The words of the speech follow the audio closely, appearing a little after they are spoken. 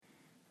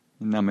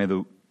And now may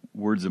the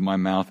words of my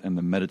mouth and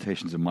the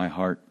meditations of my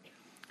heart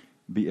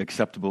be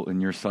acceptable in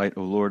your sight,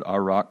 O Lord,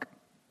 our rock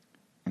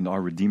and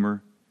our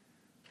Redeemer,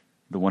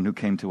 the one who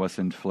came to us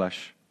in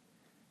flesh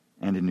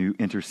and who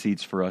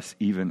intercedes for us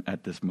even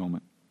at this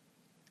moment.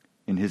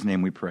 In his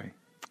name we pray.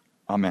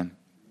 Amen.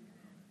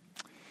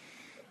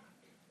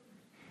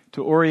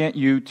 To orient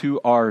you to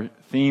our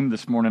theme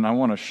this morning, I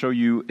want to show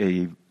you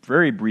a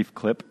very brief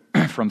clip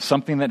from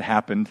something that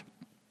happened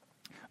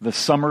the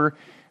summer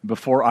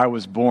before I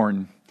was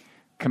born.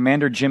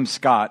 Commander Jim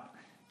Scott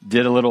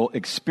did a little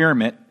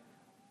experiment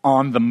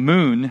on the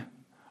moon,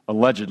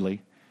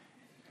 allegedly.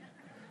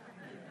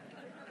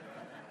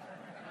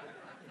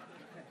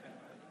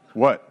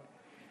 What?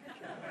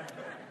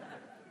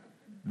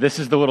 This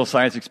is the little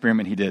science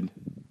experiment he did.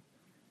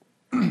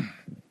 Jim,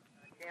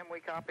 we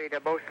copied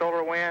both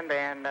solar wind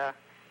and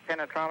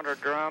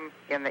penetrometer drum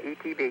in the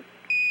ETB.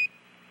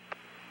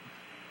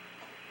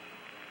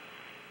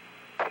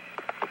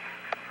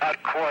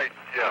 Not quite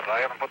yet. I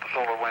haven't put the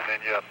solar wind in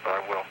yet, but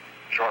I will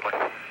shortly.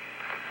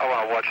 I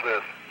want to watch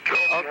this. Joe,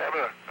 you have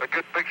a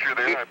good picture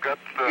there. I've got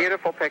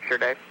Beautiful picture,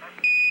 Dave.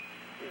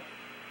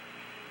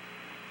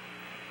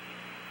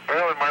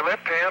 Well, in my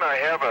left hand, I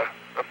have a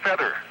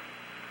feather.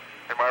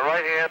 In my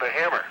right hand, a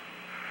hammer.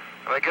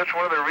 And I guess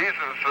one of the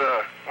reasons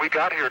we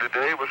got here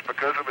today was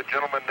because of a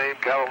gentleman named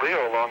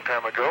Galileo a long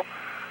time ago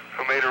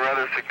who made a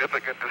rather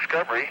significant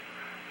discovery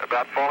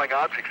about falling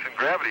objects in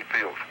gravity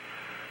fields.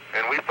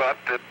 And we thought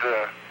that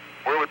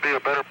where would be a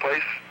better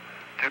place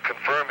to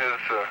confirm his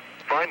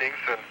findings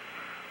than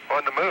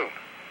on the moon.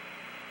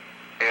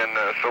 And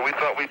so we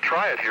thought we'd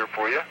try it here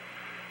for you.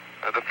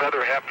 The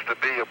feather happens to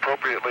be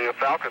appropriately a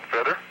falcon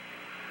feather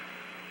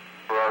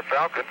for our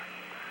falcon.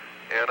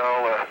 And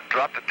I'll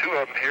drop the two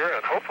of them here,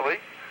 and hopefully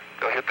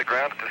they'll hit the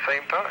ground at the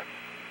same time.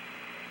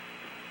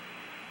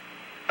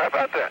 How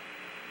about that?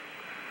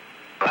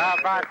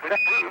 Which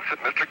proves that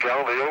Mr.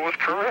 Galileo was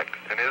correct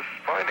in his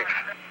findings.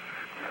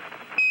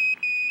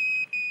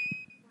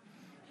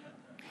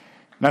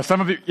 Now, some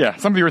of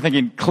you were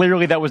thinking,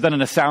 clearly that was done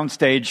in a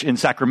soundstage in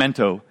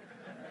Sacramento.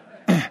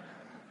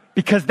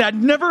 Because that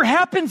never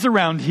happens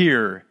around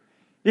here.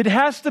 It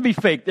has to be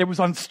faked. It was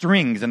on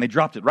strings, and they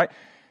dropped it, right?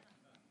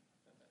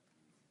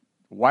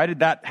 Why did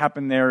that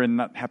happen there and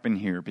not happen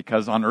here?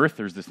 Because on Earth,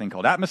 there's this thing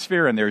called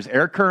atmosphere, and there's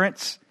air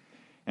currents.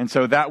 And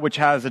so that which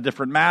has a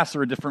different mass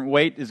or a different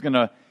weight is going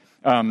to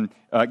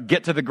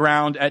get to the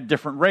ground at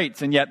different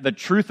rates. And yet the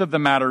truth of the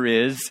matter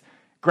is,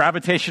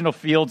 gravitational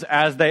fields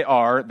as they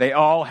are, they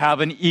all have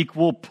an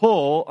equal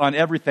pull on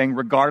everything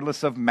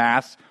regardless of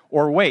mass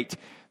or weight.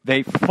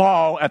 They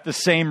fall at the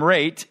same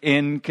rate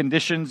in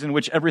conditions in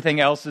which everything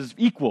else is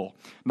equal,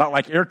 not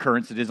like air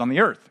currents it is on the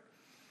Earth.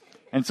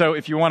 And so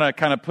if you want to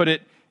kind of put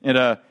it in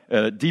a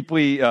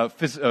deeply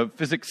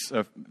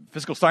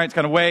physical science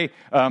kind of way,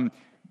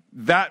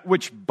 that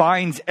which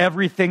binds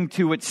everything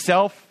to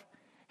itself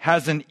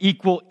has an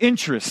equal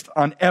interest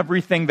on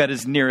everything that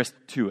is nearest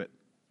to it.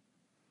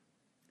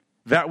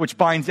 That which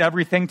binds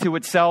everything to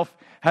itself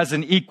has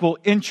an equal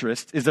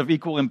interest, is of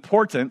equal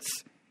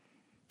importance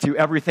to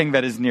everything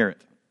that is near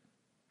it.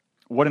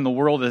 What in the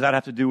world does that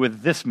have to do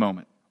with this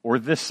moment or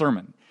this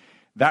sermon?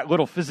 That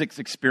little physics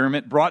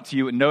experiment brought to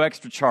you at no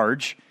extra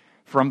charge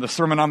from the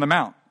Sermon on the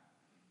Mount.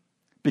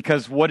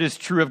 Because what is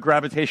true of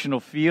gravitational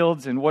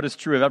fields and what is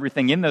true of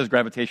everything in those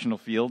gravitational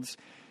fields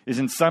is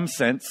in some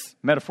sense,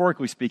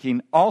 metaphorically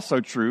speaking, also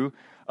true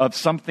of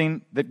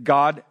something that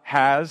God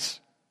has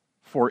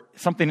for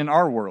something in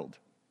our world.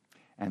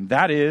 And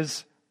that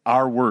is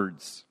our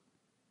words.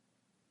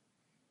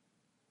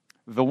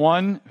 The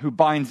one who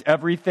binds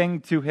everything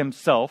to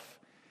himself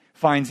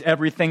finds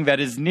everything that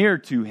is near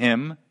to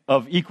him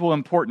of equal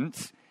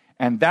importance,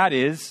 and that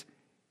is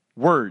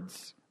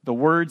words. The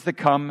words that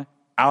come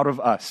out of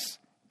us.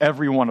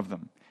 Every one of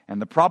them.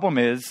 And the problem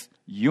is,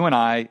 you and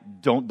I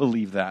don't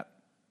believe that.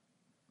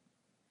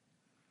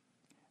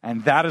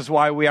 And that is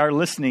why we are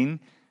listening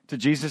to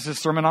Jesus'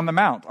 Sermon on the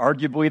Mount,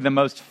 arguably the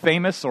most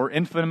famous or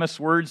infamous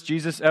words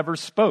Jesus ever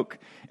spoke.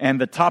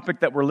 And the topic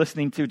that we're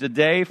listening to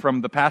today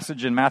from the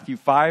passage in Matthew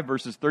 5,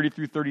 verses 30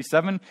 through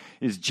 37,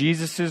 is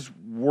Jesus'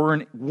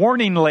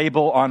 warning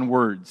label on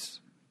words.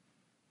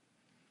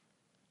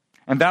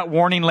 And that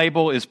warning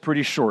label is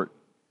pretty short.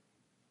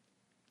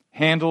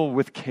 Handle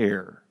with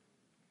care.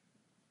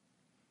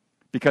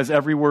 Because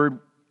every word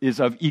is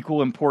of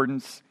equal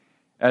importance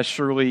as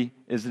surely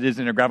as it is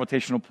in a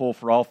gravitational pull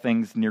for all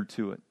things near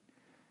to it.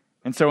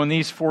 And so in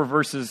these 4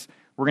 verses,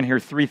 we're going to hear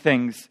 3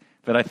 things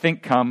that I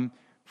think come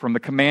from the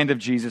command of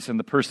Jesus and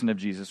the person of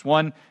Jesus.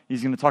 One,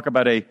 he's going to talk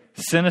about a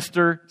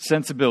sinister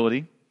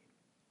sensibility,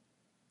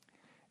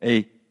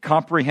 a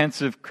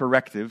comprehensive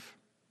corrective,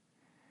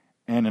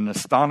 and an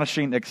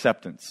astonishing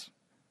acceptance.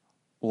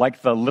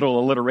 Like the little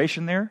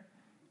alliteration there.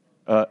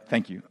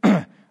 Thank you.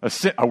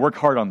 I work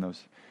hard on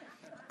those.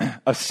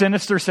 A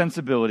sinister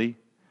sensibility,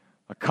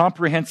 a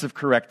comprehensive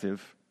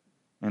corrective,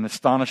 and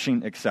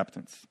astonishing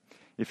acceptance.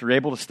 If you're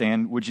able to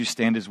stand, would you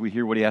stand as we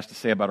hear what he has to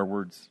say about our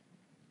words?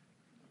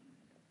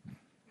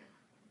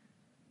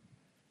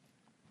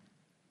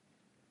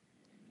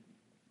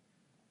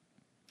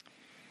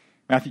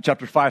 Matthew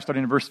chapter 5,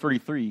 starting in verse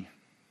 33.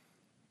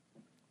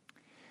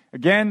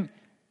 Again,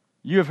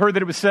 you have heard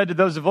that it was said to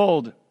those of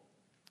old,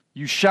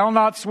 you shall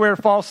not swear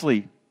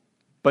falsely,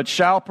 but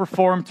shall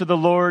perform to the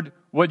Lord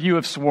what you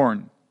have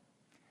sworn.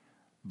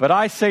 But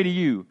I say to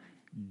you,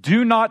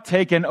 do not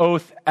take an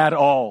oath at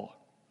all,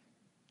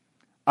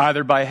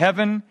 either by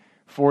heaven,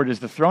 for it is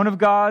the throne of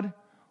God,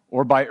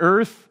 or by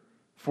earth,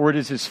 for it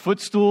is his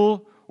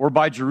footstool, or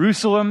by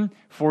Jerusalem,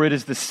 for it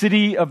is the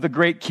city of the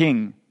great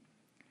king.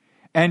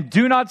 And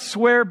do not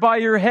swear by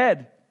your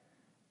head,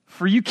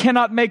 for you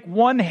cannot make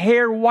one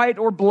hair white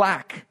or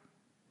black.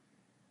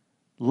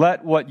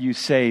 Let what you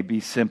say be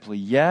simply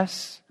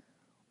yes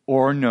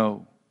or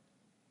no.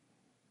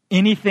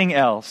 Anything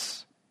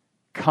else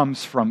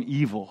comes from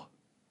evil.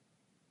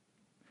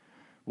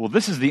 Well,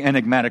 this is the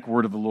enigmatic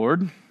word of the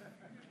Lord.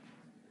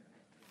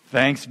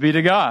 Thanks be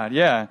to God.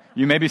 Yeah,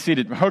 you may be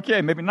seated.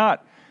 Okay, maybe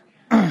not.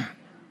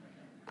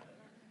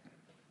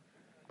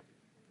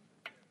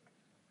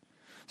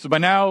 So by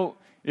now,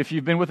 if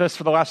you've been with us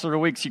for the last several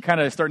weeks, you're kind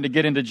of starting to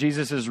get into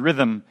Jesus'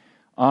 rhythm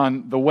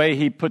on the way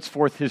he puts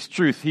forth his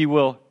truth.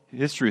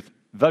 His truth,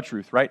 the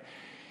truth, right?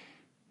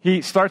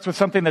 He starts with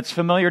something that's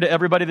familiar to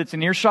everybody that's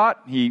in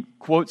earshot. He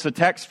quotes a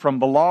text from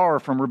the law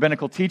or from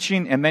rabbinical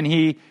teaching, and then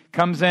he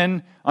comes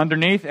in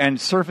underneath and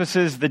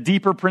surfaces the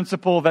deeper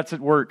principle that's at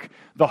work,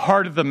 the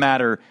heart of the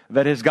matter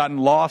that has gotten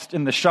lost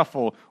in the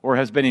shuffle or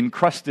has been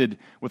encrusted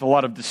with a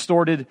lot of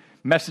distorted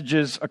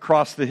messages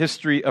across the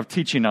history of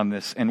teaching on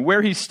this. And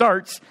where he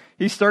starts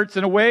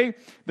in a way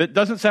that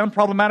doesn't sound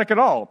problematic at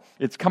all.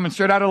 It's coming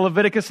straight out of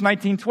Leviticus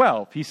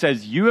 19:12. He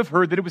says, you have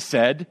heard that it was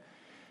said,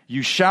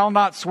 you shall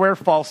not swear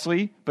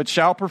falsely, but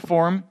shall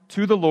perform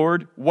to the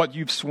Lord what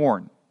you've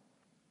sworn.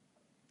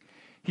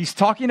 He's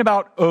talking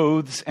about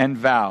oaths and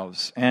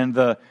vows, and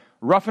the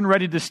rough and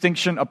ready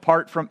distinction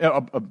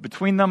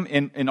between them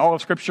in all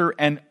of Scripture.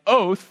 An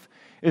oath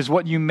is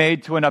what you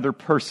made to another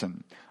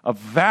person. A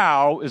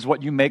vow is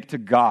what you make to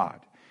God.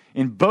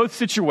 In both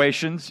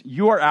situations,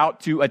 you are out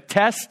to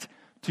attest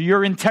to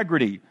your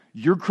integrity,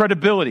 your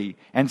credibility,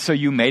 and so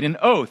you made an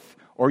oath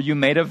or you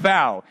made a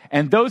vow.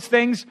 And those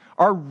things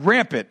are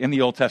rampant in the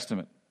Old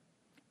Testament.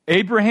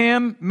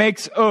 Abraham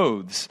makes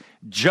oaths.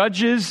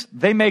 Judges,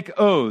 they make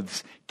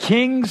oaths.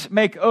 Kings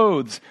make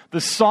oaths.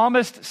 The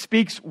psalmist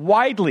speaks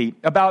widely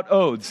about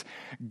oaths.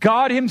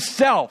 God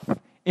himself,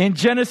 in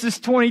Genesis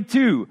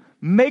 22,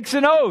 makes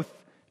an oath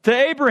to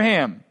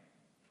Abraham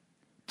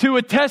to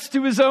attest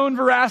to his own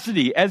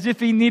veracity as if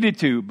he needed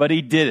to, but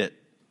he did it.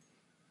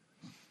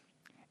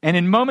 And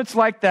in moments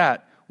like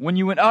that, when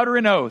you utter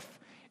an oath,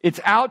 it's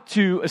out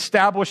to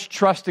establish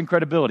trust and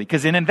credibility.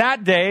 Because in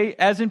that day,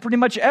 as in pretty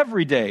much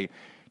every day,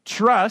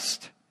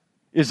 trust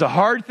is a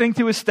hard thing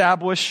to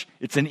establish,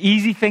 it's an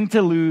easy thing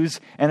to lose,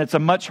 and it's a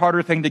much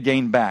harder thing to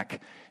gain back.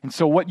 And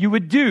so what you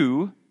would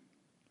do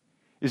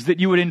is that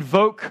you would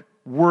invoke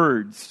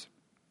words,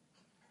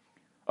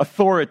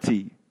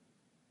 authority,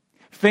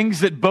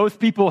 things that both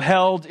people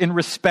held in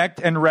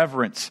respect and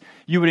reverence.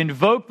 You would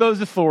invoke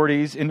those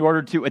authorities in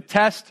order to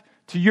attest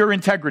to your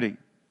integrity.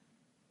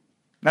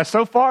 Now,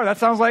 so far, that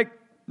sounds like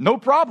no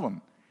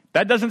problem.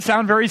 That doesn't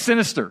sound very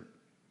sinister.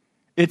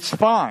 It's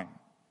fine.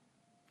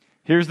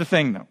 Here's the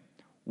thing, though.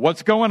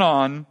 What's going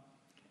on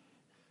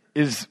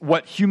is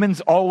what humans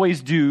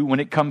always do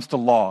when it comes to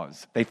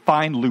laws. They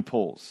find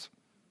loopholes.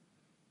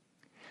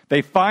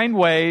 They find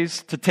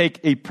ways to take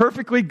a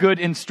perfectly good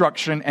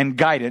instruction and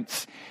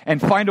guidance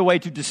and find a way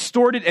to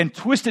distort it and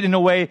twist it in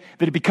a way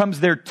that it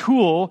becomes their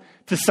tool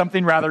to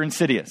something rather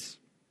insidious.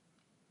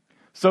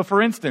 So,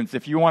 for instance,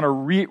 if you want to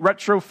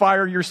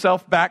retro-fire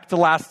yourself back to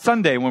last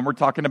Sunday when we're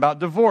talking about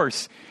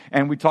divorce,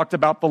 and we talked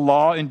about the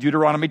law in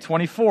Deuteronomy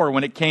 24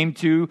 when it came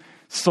to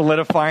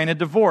solidifying a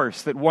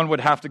divorce, that one would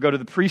have to go to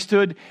the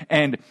priesthood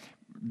and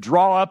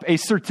draw up a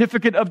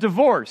certificate of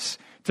divorce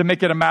to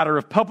make it a matter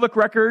of public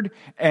record,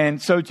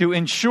 and so to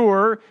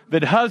ensure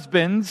that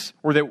husbands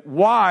or that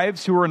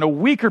wives who are in a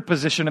weaker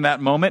position in that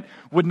moment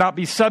would not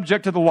be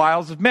subject to the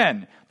wiles of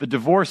men. The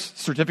divorce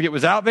certificate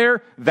was out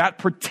there. That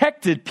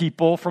protected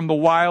people from the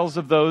wiles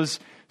of those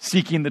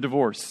seeking the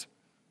divorce.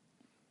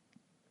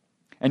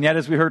 And yet,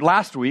 as we heard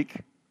last week,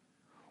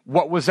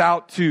 what was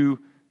out to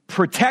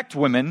protect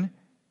women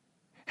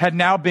had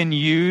now been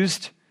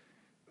used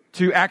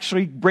to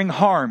actually bring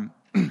harm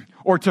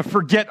or to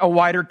forget a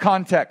wider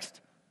context.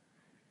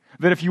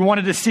 That if you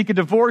wanted to seek a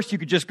divorce, you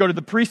could just go to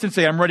the priest and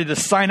say, I'm ready to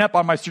sign up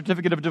on my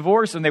certificate of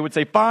divorce. And they would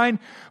say, fine.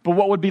 But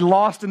what would be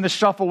lost in the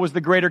shuffle was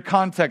the greater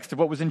context of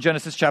what was in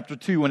Genesis chapter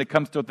 2 when it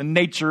comes to the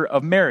nature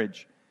of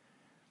marriage.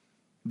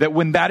 That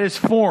when that is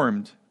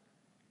formed,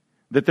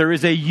 that there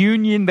is a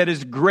union that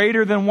is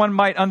greater than one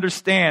might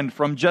understand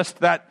from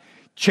just that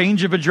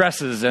change of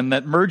addresses and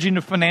that merging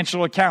of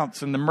financial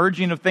accounts and the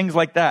merging of things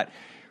like that.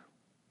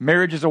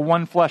 Marriage is a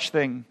one flesh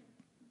thing.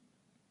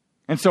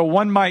 And so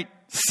one might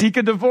seek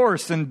a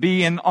divorce and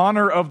be in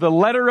honor of the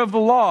letter of the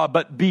law,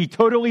 but be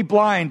totally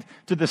blind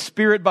to the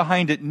spirit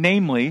behind it,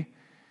 namely,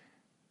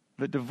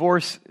 that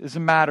divorce is a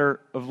matter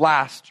of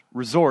last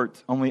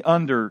resort, only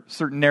under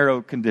certain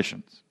narrow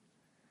conditions.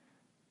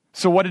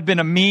 So what had been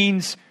a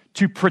means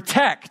to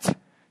protect,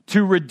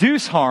 to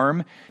reduce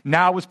harm,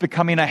 now was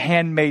becoming a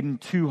handmaiden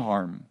to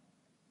harm.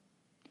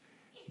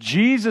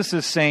 Jesus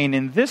is saying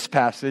in this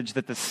passage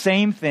that the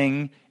same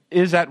thing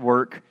is at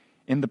work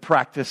in the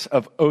practice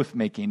of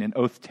oath-making and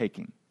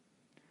oath-taking.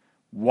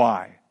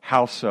 Why?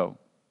 How so?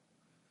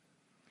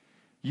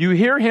 You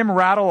hear him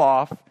rattle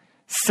off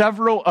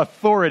several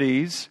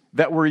authorities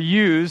that were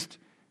used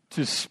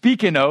to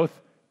speak an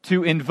oath,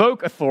 to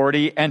invoke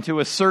authority, and to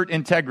assert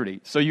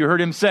integrity. So you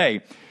heard him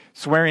say,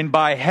 swearing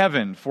by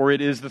heaven, for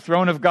it is the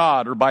throne of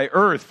God, or by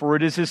earth, for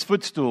it is his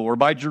footstool, or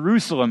by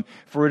Jerusalem,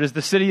 for it is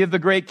the city of the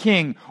great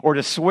king, or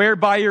to swear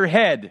by your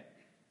head.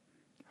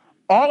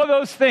 All of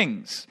those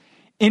things,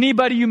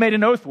 anybody you made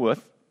an oath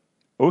with,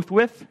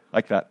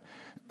 like that,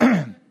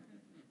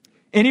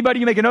 anybody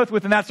you make an oath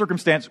with in that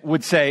circumstance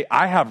would say,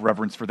 I have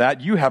reverence for that,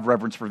 you have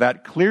reverence for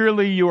that.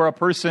 Clearly you are a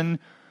person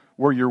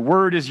where your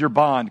word is your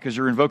bond because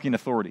you're invoking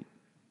authority.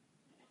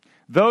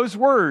 Those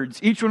words,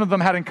 each one of them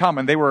had in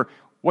common, they were,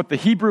 what the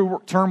Hebrew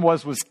term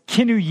was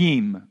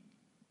kinuyim,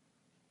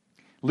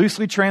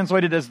 loosely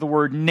translated as the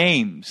word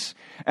names.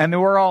 And they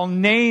were all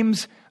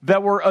names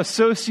that were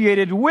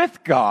associated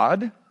with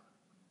God,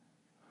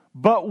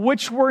 but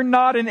which were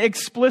not an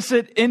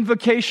explicit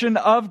invocation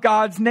of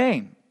God's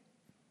name.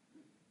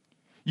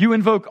 You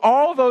invoke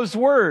all those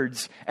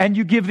words and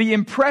you give the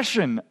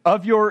impression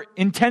of your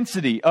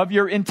intensity, of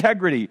your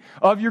integrity,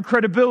 of your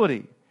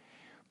credibility.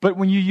 But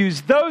when you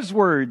use those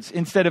words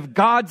instead of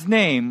God's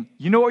name,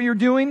 you know what you're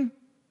doing?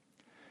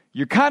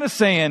 You're kind of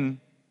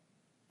saying,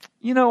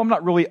 I'm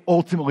not really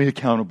ultimately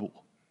accountable.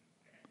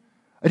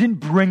 I didn't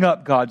bring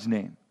up God's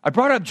name. I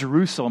brought up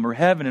Jerusalem or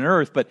heaven and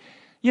earth, but,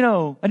 I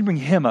didn't bring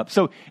him up.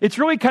 So it's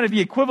really kind of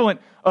the equivalent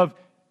of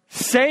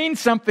saying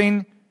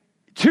something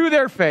to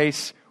their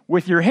face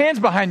with your hands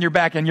behind your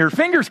back and your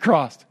fingers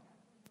crossed.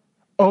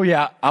 Oh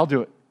yeah, I'll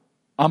do it.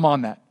 I'm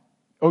on that.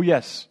 Oh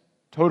yes,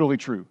 totally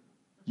true.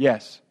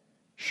 Yes,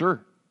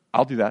 sure,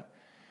 I'll do that.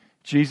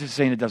 Jesus is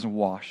saying it doesn't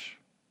wash.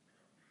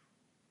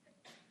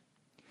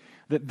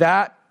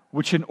 That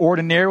which had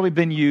ordinarily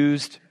been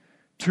used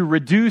to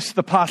reduce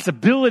the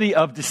possibility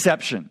of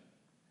deception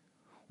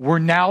were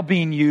now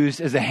being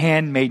used as a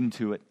handmaiden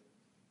to it.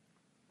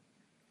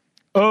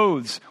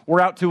 Oaths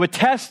were out to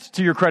attest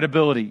to your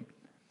credibility.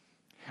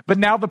 But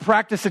now the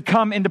practice had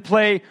come into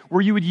play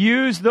where you would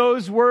use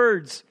those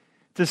words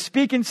to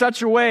speak in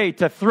such a way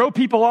to throw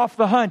people off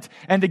the hunt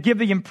and to give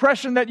the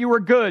impression that you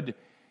were good,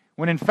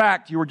 when in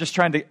fact you were just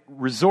trying to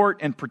resort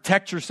and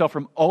protect yourself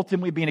from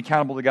ultimately being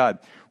accountable to God.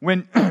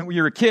 When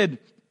you're a kid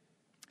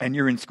and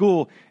you're in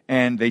school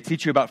and they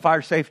teach you about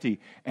fire safety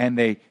and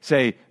they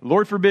say,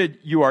 Lord forbid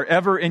you are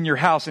ever in your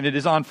house and it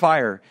is on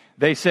fire.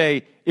 They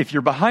say, if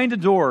you're behind a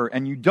door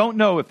and you don't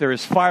know if there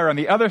is fire on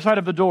the other side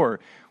of the door,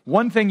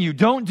 one thing you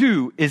don't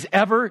do is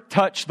ever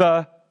touch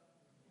the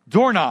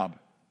doorknob.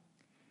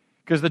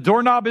 Because the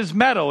doorknob is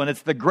metal and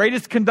it's the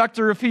greatest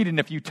conductor of heat. And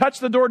if you touch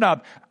the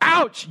doorknob,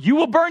 ouch, you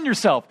will burn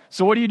yourself.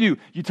 So what do?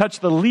 You touch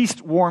the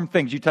least warm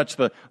things. You touch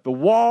the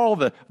wall,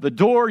 the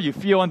door, you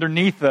feel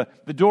underneath the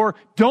door.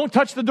 Don't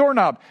touch the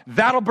doorknob.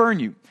 That'll burn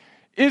you.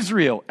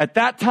 Israel, at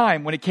that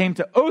time, when it came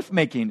to oath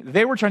making,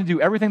 they were trying to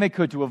do everything they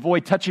could to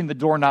avoid touching the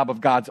doorknob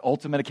of God's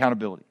ultimate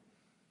accountability.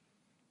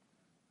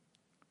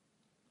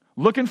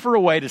 Looking for a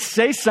way to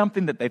say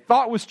something that they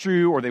thought was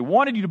true or they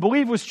wanted you to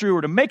believe was true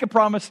or to make a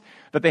promise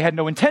that they had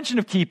no intention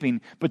of keeping,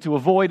 but to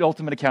avoid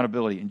ultimate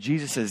accountability. And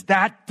Jesus says,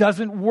 that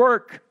doesn't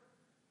work.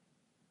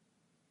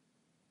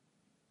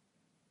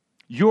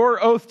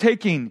 Your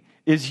oath-taking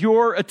is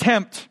your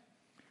attempt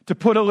to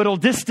put a little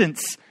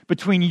distance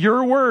between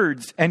your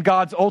words and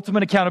God's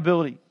ultimate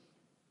accountability.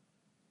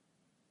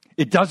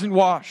 It doesn't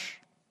wash.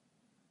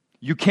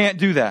 You can't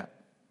do that.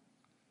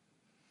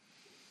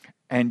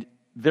 And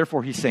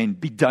therefore, he's saying,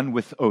 be done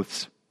with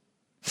oaths.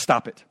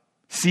 Stop it.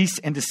 Cease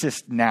and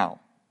desist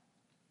now.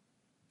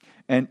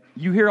 And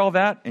you hear all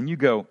that and you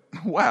go,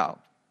 wow,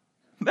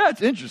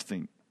 that's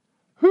interesting.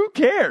 Who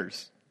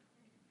cares?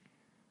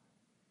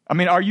 I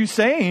mean, are you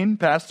saying,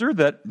 Pastor,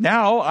 that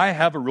now I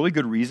have a really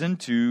good reason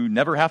to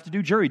never have to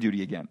do jury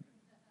duty again?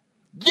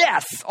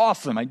 Yes,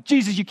 awesome.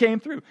 Jesus, you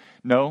came through.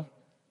 No,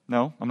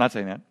 I'm not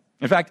saying that.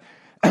 In fact,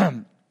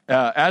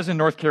 as in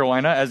North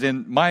Carolina, as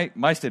in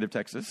my state of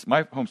Texas,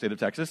 my home state of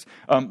Texas,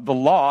 the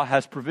law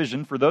has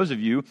provision for those of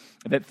you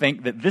that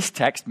think that this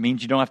text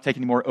means you don't have to take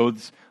any more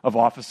oaths of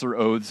office or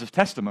oaths of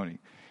testimony.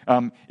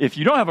 If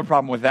you don't have a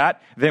problem with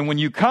that, then when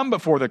you come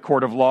before the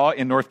court of law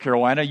in North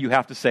Carolina, you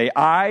have to say,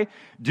 I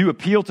do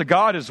appeal to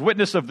God as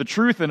witness of the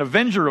truth and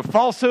avenger of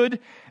falsehood,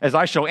 as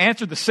I shall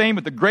answer the same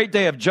at the great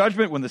day of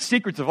judgment when the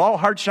secrets of all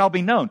hearts shall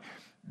be known.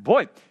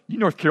 Boy, you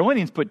North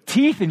Carolinians put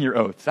teeth in your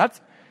oaths.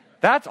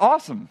 That's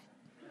awesome.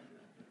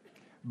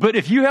 But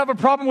if you have a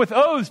problem with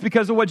oaths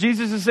because of what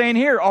Jesus is saying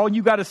here, all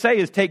you got to say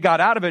is take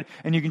God out of it,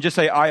 and you can just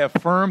say, I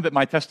affirm that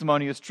my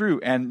testimony is true.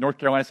 And North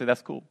Carolina say,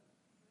 that's cool.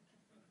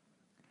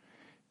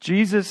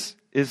 Jesus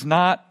is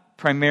not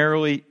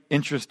primarily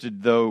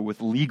interested, though,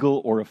 with legal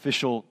or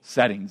official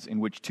settings in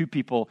which two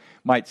people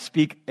might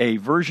speak a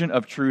version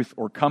of truth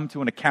or come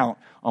to an account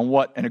on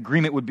what an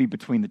agreement would be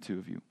between the two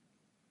of you.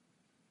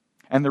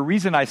 And the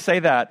reason I say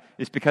that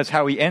is because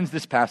how he ends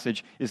this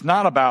passage is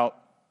not about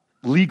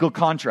legal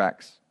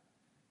contracts.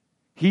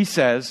 He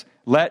says,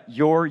 let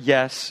your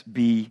yes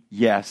be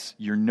yes,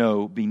 your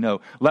no be no.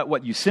 Let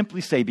what you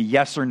simply say be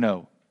yes or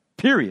no,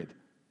 period.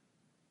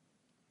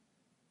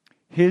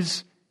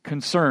 His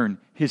concern,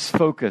 his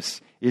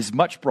focus is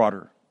much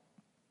broader.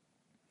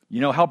 You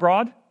know how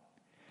broad?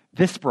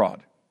 This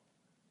broad.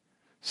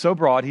 So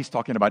broad, he's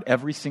talking about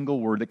every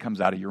single word that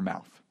comes out of your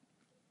mouth.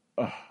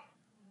 Ugh.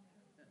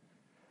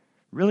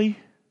 Really?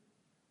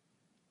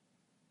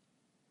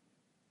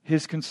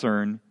 His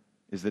concern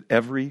is that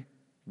every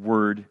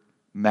word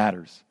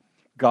matters.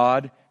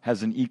 God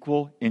has an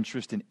equal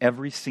interest in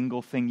every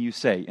single thing you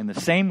say, in the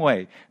same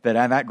way that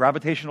that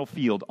gravitational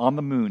field on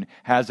the moon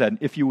has an,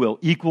 if you will,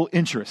 equal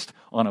interest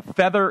on a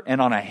feather and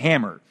on a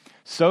hammer.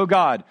 So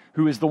God,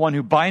 who is the one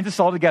who binds us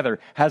all together,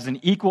 has an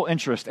equal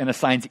interest and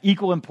assigns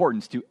equal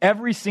importance to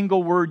every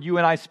single word you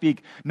and I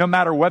speak, no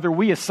matter whether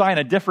we assign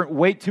a different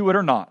weight to it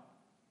or not.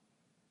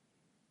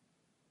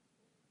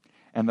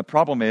 And the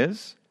problem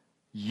is,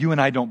 you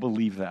and I don't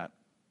believe that.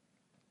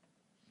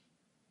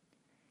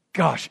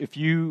 Gosh, if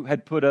you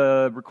had put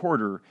a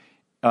recorder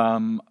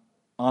around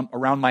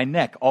my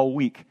neck all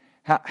week,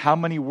 how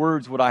many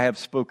words would I have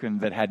spoken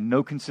that had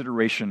no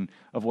consideration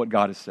of what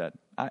God has said?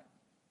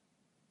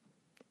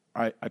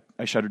 I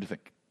shudder to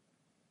think.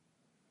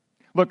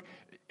 Look,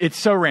 it's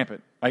so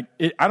rampant. I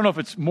don't know if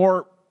it's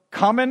more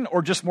common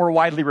or just more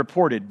widely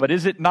reported, but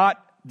is it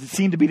not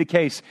seen to be the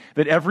case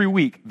that every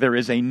week there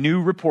is a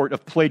new report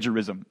of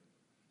plagiarism,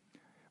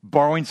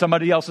 borrowing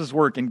somebody else's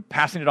work and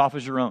passing it off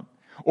as your own,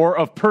 or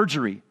of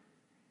perjury,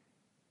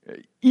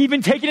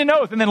 even taking an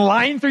oath and then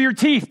lying through your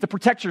teeth to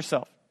protect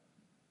yourself,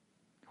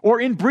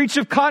 or in breach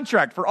of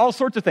contract for all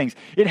sorts of things.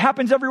 It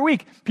happens every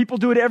week. People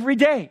do it every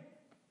day.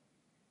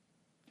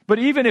 But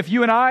even if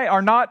you and I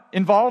are not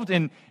involved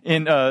in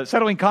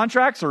settling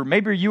contracts, or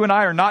maybe you and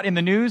I are not in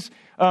the news,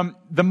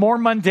 the more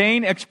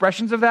mundane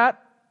expressions of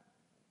that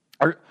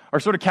are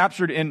sort of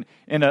captured in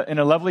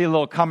a lovely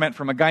little comment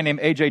from a guy named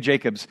A.J.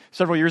 Jacobs.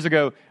 Several years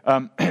ago,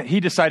 he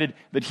decided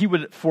that he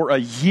would, for a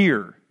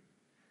year,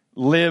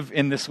 live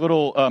in this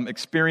little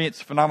experience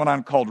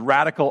phenomenon called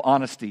radical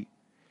honesty,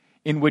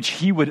 in which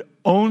he would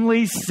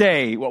only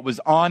say what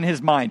was on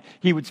his mind.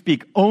 He would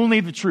speak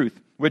only the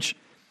truth, which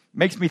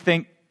makes me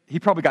think he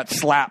probably got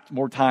slapped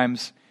more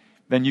times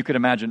than you could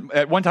imagine.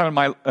 At one time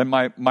in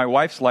my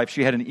wife's life,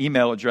 she had an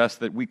email address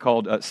that we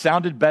called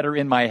sounded better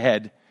in my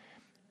head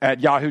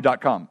at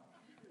yahoo.com.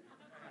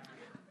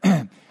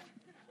 I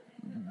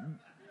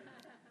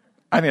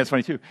think that's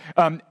funny too.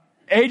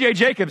 A.J.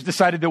 Jacobs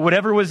decided that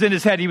whatever was in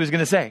his head, he was going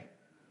to say.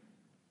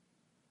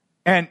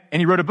 And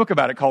he wrote a book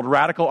about it called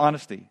Radical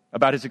Honesty,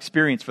 about his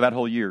experience for that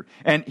whole year.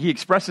 And he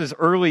expresses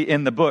early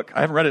in the book,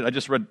 I haven't read it, I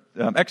just read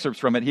excerpts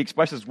from it. He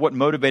expresses what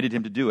motivated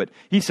him to do it.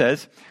 He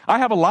says, I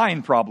have a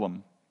lying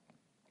problem.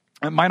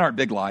 And mine aren't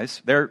big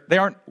lies. They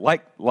aren't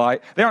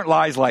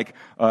lies like,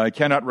 I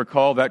cannot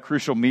recall that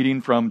crucial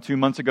meeting from 2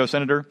 months ago,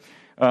 Senator.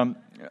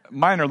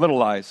 Mine are little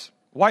lies,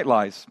 white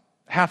lies,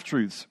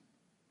 half-truths,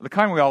 the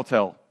kind we all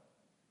tell.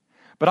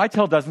 But I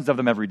tell dozens of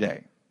them every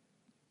day.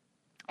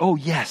 Oh,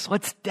 yes,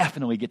 let's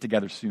definitely get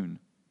together soon.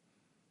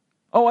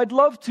 Oh, I'd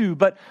love to,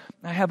 but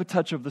I have a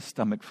touch of the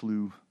stomach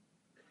flu.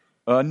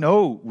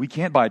 No, we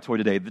can't buy a toy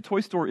today. The toy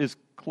store is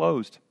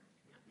closed.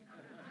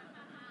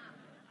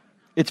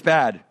 It's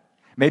bad.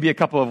 Maybe a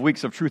couple of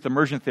weeks of truth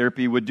immersion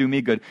therapy would do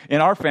me good.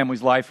 In our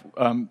family's life,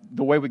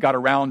 the way we got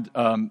around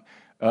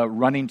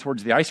running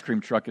towards the ice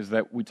cream truck is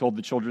that we told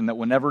the children that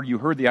whenever you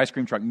heard the ice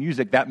cream truck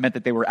music, that meant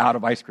that they were out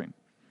of ice cream.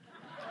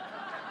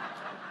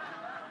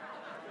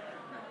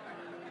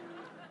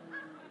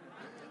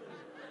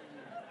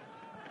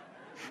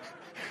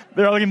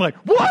 They're all looking like,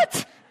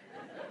 what?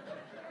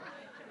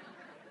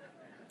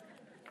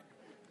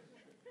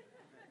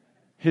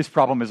 His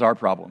problem is our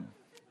problem.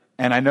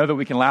 And I know that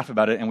we can laugh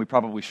about it, and we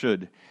probably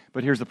should.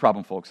 But here's the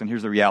problem, folks, and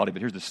here's the reality,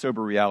 but here's the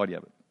sober reality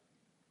of it.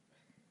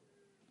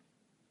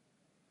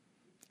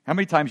 How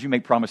many times you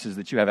make promises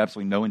that you have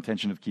absolutely no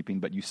intention of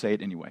keeping, but you say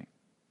it anyway?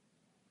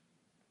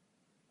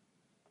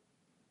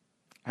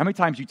 How many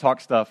times you talk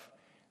stuff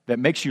that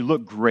makes you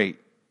look great,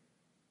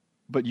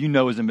 but you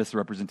know is a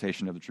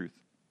misrepresentation of the truth?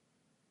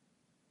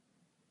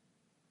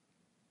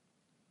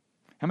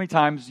 How many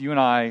times you and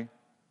I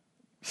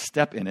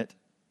step in it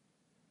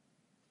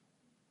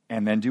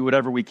and then do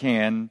whatever we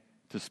can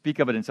to speak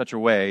of it in such a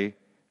way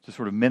to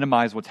sort of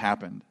minimize what's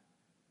happened?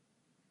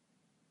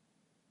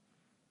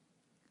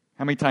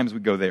 How many times we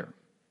go there?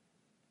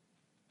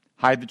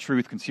 Hide the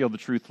truth, conceal the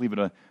truth, leave it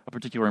a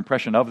particular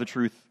impression of the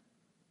truth.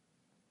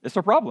 It's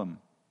our problem.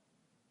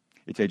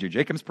 It's A.J.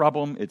 Jacobs'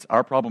 problem, it's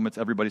our problem, it's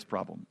everybody's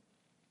problem.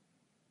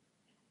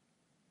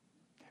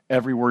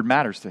 Every word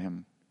matters to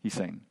him, he's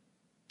saying.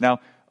 Now,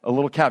 a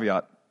little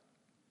caveat.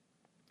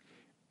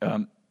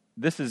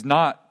 This is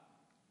not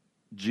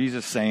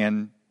Jesus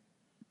saying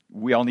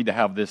we all need to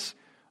have this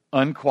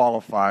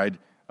unqualified,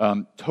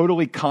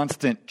 totally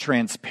constant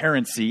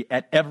transparency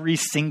at every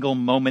single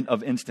moment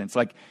of instance.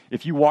 Like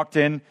if you walked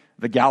in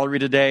the gallery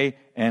today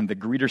and the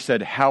greeter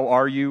said, "How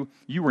are you?"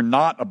 you were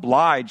not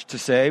obliged to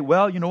say,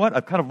 "Well, you know what?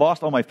 I've kind of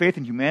lost all my faith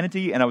in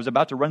humanity and I was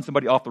about to run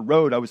somebody off the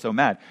road. I was so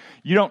mad."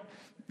 You don't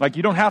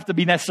have to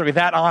be necessarily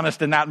that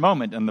honest in that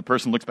moment. And the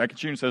person looks back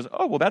at you and says,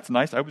 "Oh, well, that's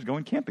nice. I was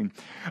going camping."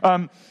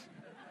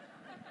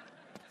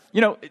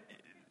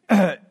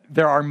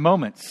 There are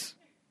moments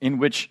in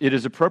which it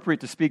is appropriate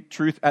to speak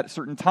truth at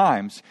certain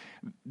times.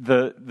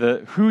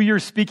 The who you're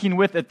speaking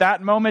with at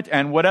that moment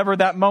and whatever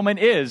that moment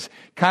is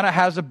kind of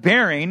has a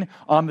bearing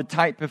on the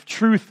type of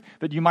truth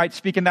that you might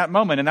speak in that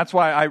moment. And that's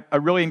why I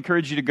really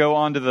encourage you to go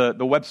onto the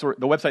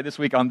website this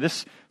week on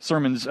this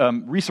sermon's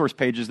resource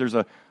pages. There's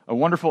a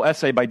wonderful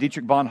essay by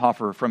Dietrich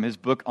Bonhoeffer from his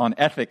book on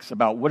ethics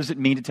about what does it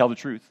mean to tell the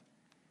truth.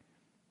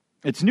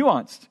 It's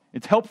nuanced,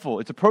 it's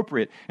helpful, it's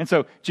appropriate. And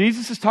so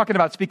Jesus is talking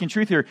about speaking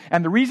truth here.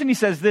 And the reason he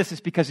says this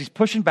is because he's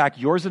pushing back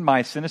yours and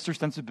my sinister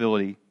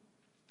sensibility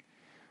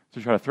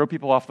to try to throw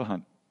people off the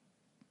hunt,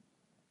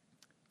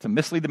 to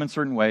mislead them in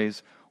certain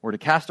ways, or to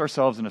cast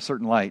ourselves in a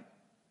certain light.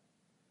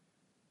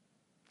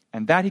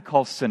 And that he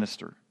calls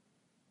sinister.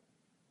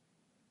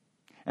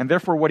 And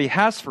therefore what he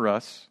has for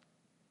us,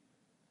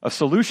 a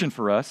solution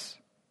for us,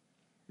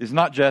 is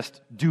not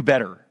just do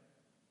better.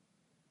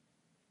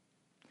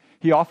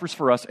 He offers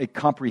for us a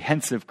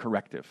comprehensive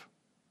corrective.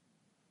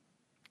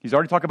 He's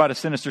already talked about a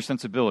sinister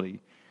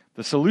sensibility.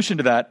 The solution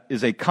to that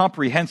is a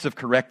comprehensive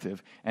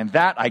corrective. And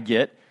that I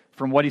get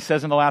from what he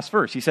says in the last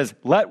verse. He says,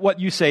 "Let what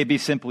you say be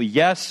simply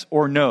yes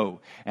or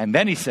no." And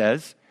then he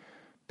says,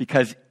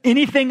 because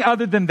anything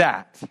other than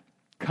that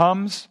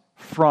comes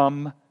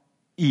from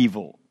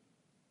evil.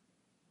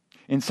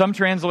 In some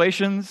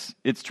translations,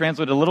 it's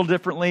translated a little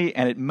differently,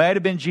 and it might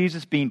have been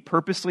Jesus being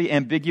purposely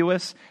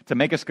ambiguous to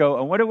make us go,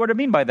 "Oh, what do I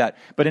mean by that?"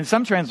 But in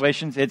some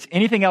translations, it's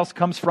anything else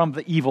comes from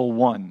the evil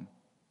one.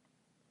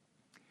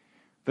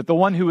 That the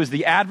one who is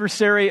the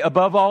adversary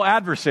above all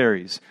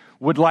adversaries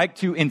would like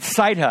to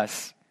incite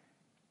us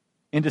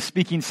into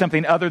speaking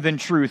something other than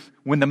truth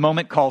when the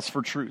moment calls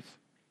for truth.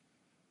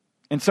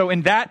 And so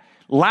in that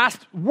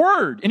last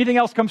word, anything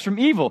else comes from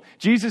evil,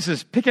 Jesus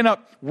is picking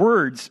up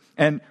words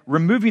and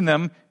removing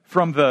them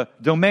from the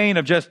domain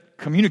of just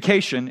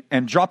communication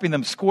and dropping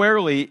them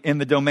squarely in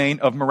the domain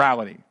of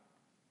morality.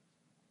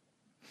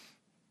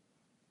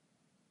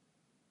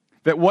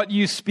 That what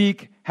you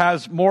speak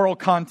has moral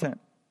content.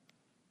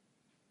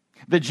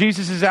 That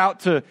Jesus is out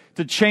to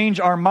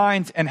change our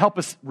minds and help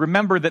us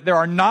remember that there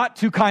are not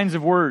two kinds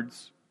of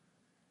words.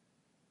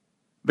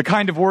 The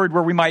kind of word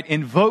where we might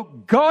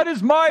invoke, "God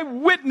is my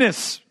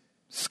witness,"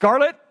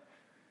 Scarlet,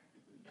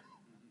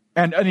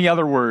 and any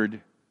other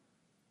word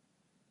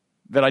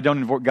that I don't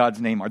invoke God's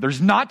name are.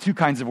 There's not two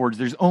kinds of words.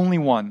 There's only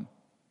one.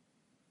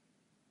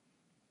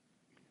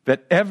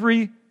 That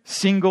every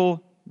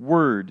single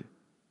word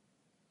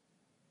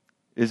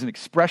is an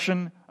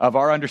expression of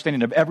our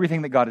understanding of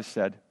everything that God has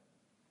said.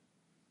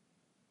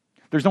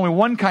 There's only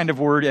one kind of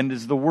word, and it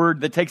is the word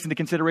that takes into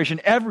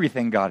consideration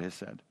everything God has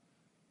said.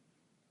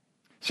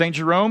 St.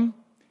 Jerome,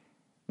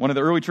 one of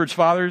the early church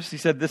fathers, he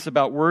said this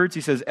about words.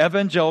 He says,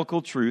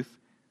 "Evangelical truth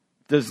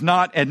does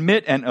not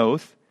admit an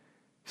oath,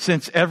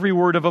 since every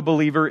word of a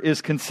believer is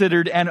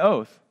considered an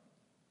oath."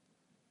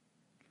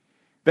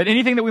 That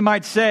anything that we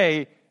might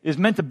say is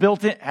meant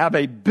to have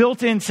a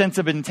built-in sense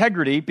of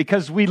integrity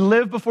because we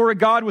live before a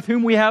God with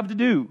whom we have to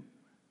do.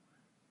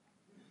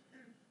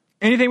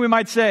 Anything we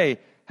might say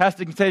has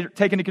to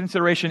take into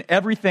consideration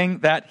everything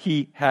that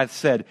he has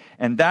said.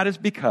 And that is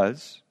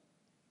because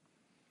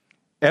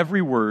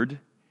every word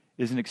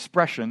is an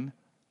expression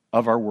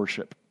of our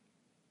worship.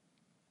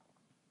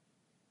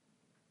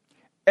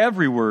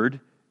 Every word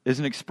is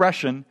an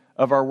expression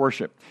of our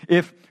worship.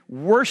 If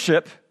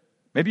worship,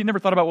 maybe you never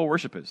thought about what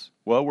worship is.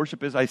 Well,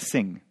 worship is I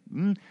sing.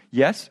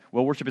 Yes.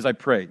 Well, worship is I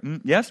pray.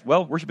 Yes.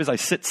 Well, worship is I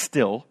sit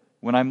still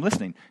when I'm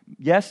listening.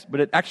 Yes, but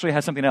it actually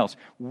has something else.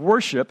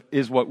 Worship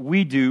is what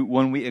we do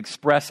when we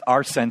express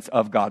our sense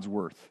of God's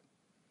worth.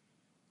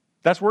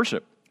 That's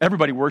worship.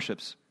 Everybody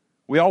worships.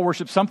 We all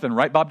worship something,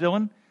 right, Bob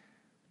Dylan?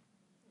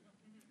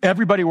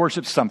 Everybody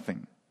worships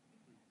something.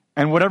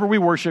 And whatever we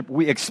worship,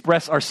 we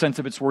express our sense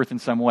of its worth in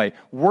some way.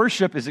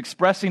 Worship is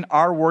expressing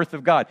our worth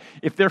of God.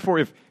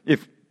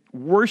 If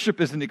worship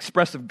is an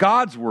express of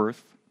God's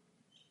worth,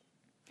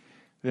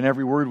 then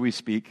every word we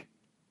speak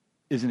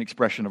is an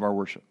expression of our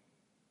worship.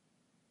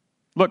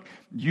 Look,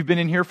 you've been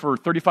in here for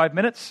 35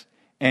 minutes,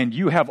 and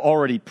you have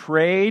already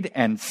prayed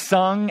and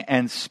sung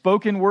and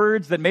spoken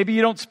words that maybe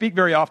you don't speak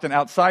very often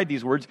outside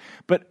these words,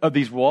 but of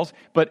these walls.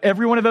 But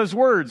every one of those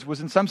words was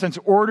in some sense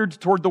ordered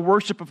toward the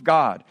worship of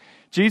God.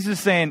 Jesus is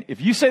saying, if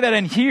you say that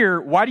in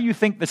here, why do you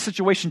think the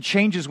situation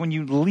changes when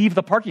you leave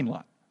the parking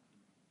lot?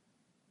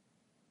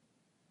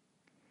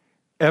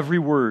 Every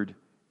word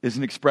is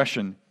an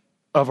expression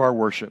of our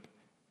worship.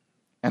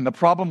 And the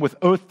problem with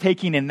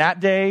oath-taking in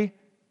that day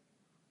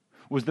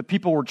was that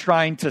people were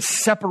trying to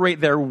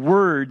separate their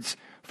words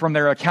from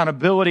their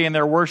accountability and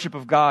their worship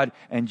of God,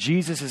 and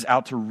Jesus is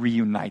out to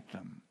reunite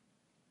them.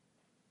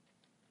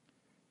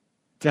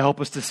 to help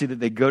us to see that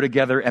they go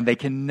together and they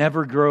can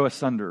never grow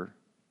asunder.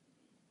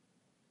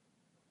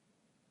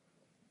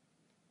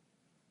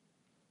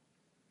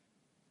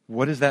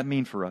 What does that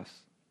mean for us?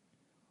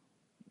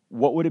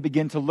 What would it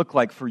begin to look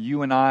like for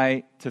you and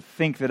I to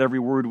think that every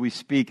word we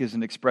speak is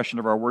an expression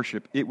of our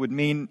worship? It would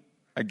mean,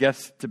 I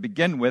guess, to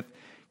begin with,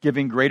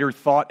 giving greater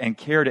thought and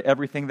care to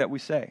everything that we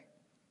say.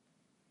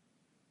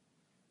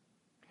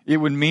 It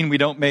would mean we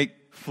don't make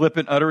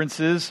flippant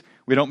utterances.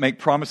 We don't make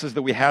promises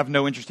that we have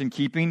no interest in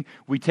keeping.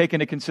 We take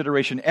into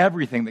consideration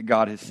everything that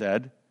God has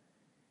said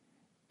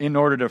in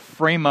order to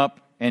frame up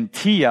and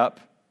tee up,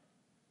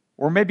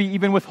 or maybe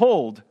even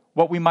withhold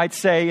what we might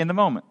say in the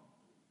moment.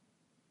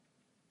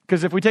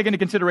 Because if we take into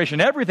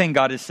consideration everything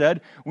God has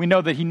said, we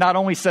know that he not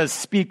only says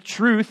speak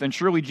truth, and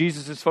surely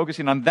Jesus is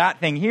focusing on that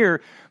thing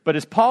here, but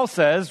as Paul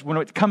says, when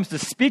it comes to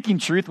speaking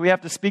truth, we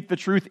have to speak the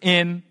truth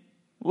in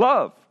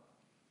love.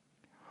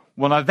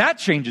 Well, now that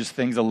changes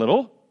things a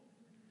little.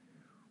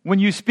 When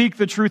you speak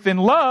the truth in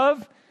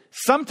love,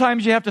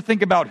 sometimes you have to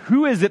think about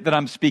who is it that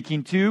I'm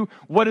speaking to,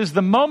 what is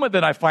the moment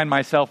that I find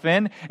myself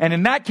in, and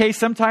in that case,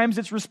 sometimes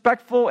it's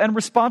respectful and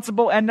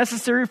responsible and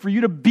necessary for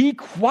you to be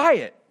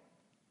quiet.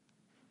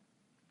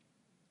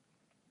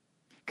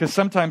 Because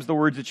sometimes the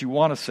words that you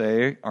want to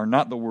say are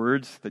not the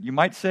words that you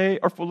might say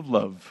are full of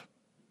love,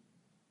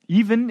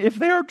 even if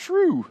they are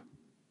true.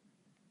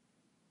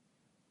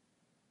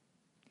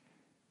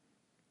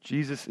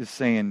 Jesus is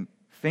saying,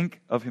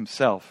 think of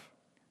himself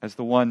as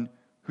the one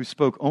who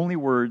spoke only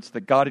words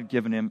that God had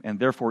given him, and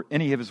therefore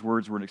any of his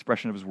words were an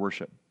expression of his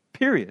worship.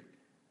 Period.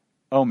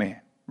 Oh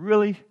man,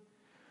 really?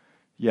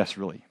 Yes,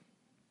 really.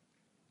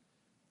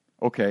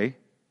 Okay,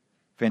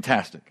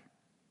 fantastic.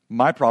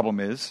 My problem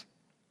is,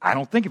 I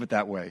don't think of it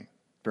that way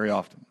very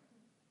often.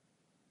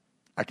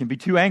 I can be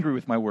too angry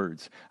with my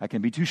words. I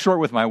can be too short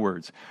with my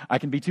words. I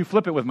can be too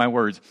flippant with my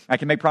words. I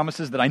can make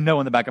promises that I know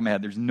in the back of my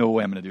head, there's no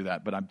way I'm going to do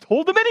that, but I'm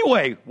told them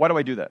anyway. Why do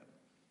I do that?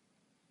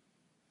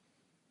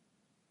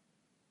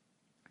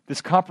 This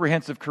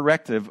comprehensive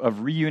corrective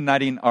of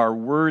reuniting our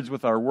words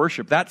with our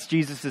worship, that's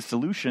Jesus'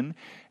 solution.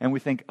 And we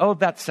think, oh,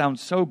 that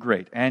sounds so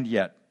great, and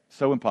yet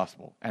so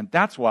impossible. And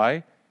that's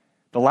why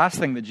the last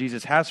thing that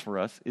Jesus has for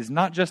us is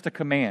not just a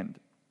command.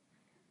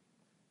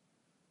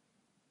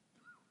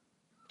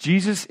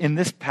 Jesus in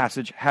this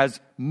passage has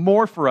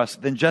more for us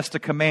than just a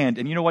command.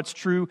 And you know what's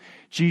true?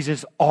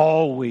 Jesus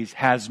always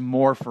has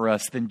more for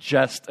us than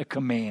just a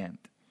command.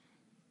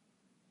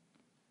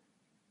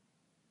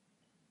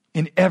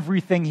 In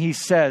everything he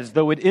says,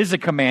 though it is a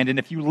command, and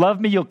if you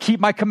love me, you'll keep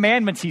my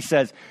commandments, he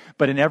says.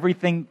 But in every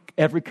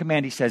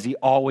command he says, he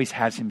always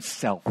has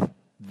himself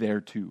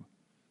there too.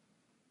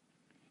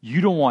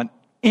 You don't want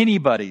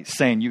anybody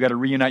saying you got to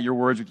reunite your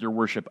words with your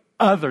worship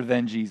other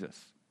than Jesus.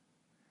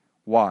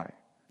 Why?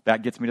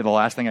 That gets me to the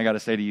last thing I got to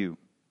say to you.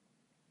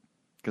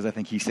 Because I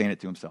think he's saying it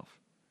to himself.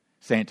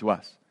 Saying it to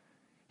us.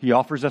 He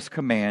offers us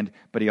command,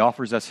 but he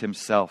offers us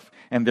himself.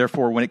 And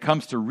therefore, when it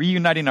comes to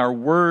reuniting our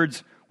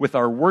words with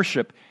our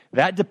worship,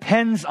 that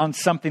depends on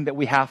something that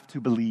we have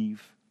to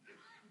believe.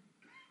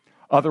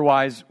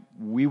 Otherwise,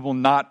 we will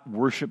not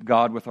worship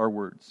God with our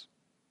words.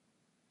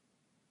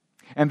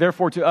 And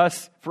therefore,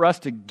 for us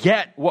to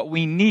get what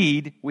we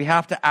need, we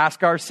have to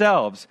ask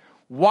ourselves,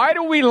 why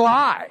do we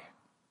lie?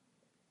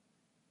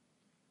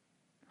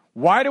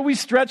 Why do we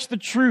stretch the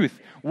truth?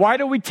 Why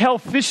do we tell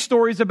fish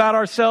stories about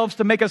ourselves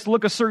to make us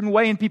look a certain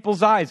way in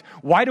people's eyes?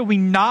 Why do we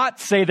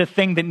not say the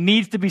thing that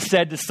needs to be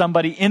said to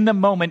somebody in the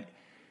moment?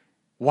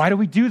 Why do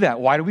we do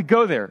that? Why do we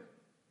go there?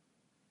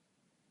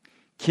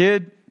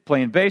 Kid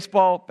playing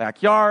baseball,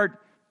 backyard,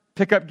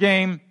 pickup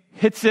game,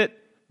 hits it,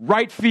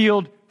 right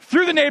field,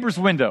 through the neighbor's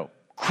window,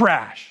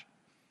 crash.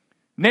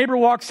 Neighbor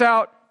walks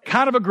out,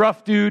 kind of a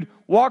gruff dude,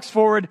 walks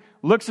forward,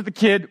 looks at the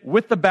kid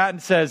with the bat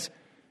and says,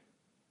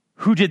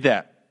 "Who did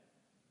that?"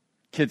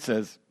 Kid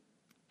says,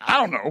 "I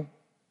don't know."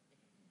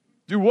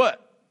 "Do what?"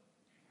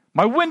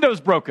 "My window's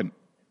broken."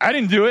 "I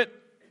didn't do it."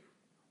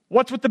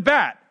 "What's with the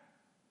bat?"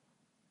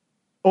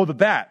 "Oh, the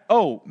bat.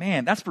 Oh,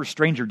 man, that's for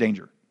stranger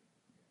danger."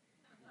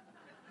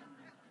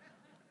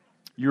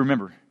 You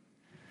remember.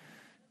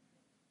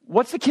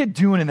 What's the kid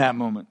doing in that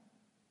moment?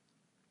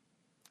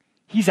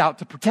 He's out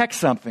to protect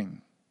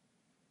something.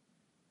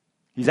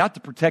 He's out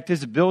to protect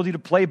his ability to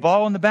play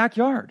ball in the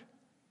backyard.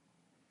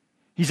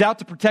 He's out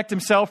to protect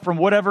himself from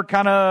whatever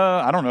kind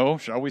of, I don't know,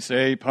 shall we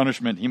say,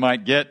 punishment he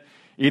might get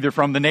either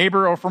from the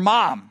neighbor or from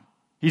mom.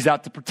 He's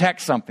out to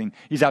protect something.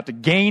 He's out to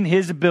gain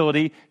his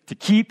ability to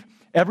keep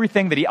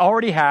everything that he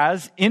already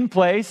has in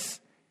place.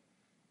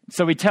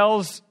 So he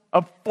tells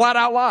a flat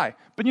out lie.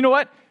 But you know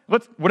what?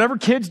 Whatever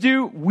kids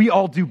do, we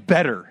all do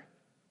better.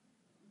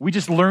 We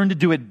just learn to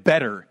do it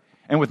better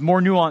and with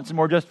more nuance and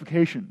more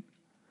justification.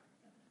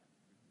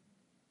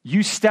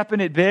 You step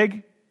in it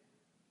big,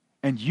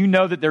 and you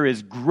know that there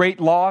is great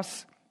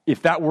loss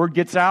if that word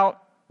gets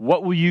out.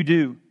 What will you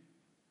do?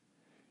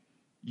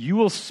 You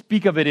will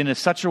speak of it in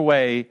such a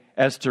way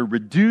as to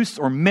reduce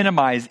or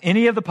minimize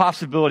any of the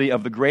possibility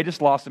of the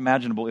greatest loss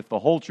imaginable if the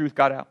whole truth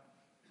got out.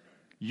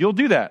 You'll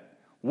do that.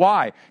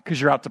 Why?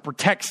 Because you're out to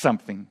protect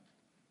something.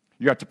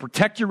 You have to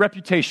protect your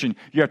reputation.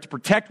 You have to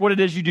protect what it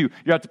is you do.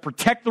 You have to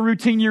protect the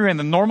routine you're in,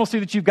 the normalcy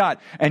that you've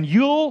got. And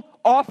you'll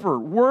offer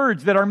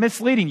words that are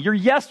misleading. Your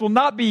yes will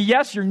not be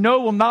yes. Your no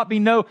will not be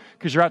no,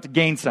 because you're out to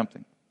gain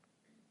something.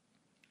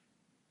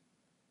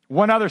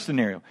 One other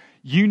scenario.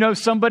 You know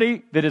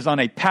somebody that is on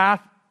a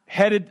path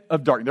headed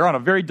of dark. They're on a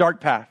very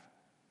dark path.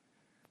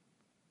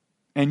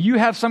 And you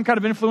have some kind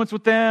of influence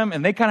with them,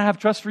 and they kind of have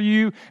trust for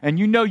you, and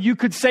you know you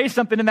could say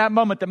something in that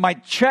moment that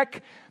might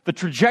check the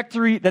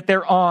trajectory that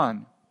they're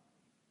on.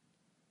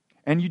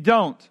 And you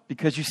don't,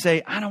 because you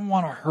say, I don't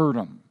want to hurt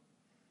them.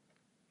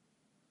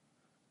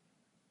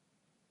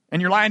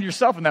 And you're lying to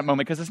yourself in that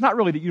moment, because it's not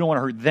really that you don't want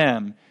to hurt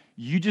them.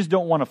 You just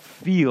don't want to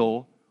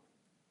feel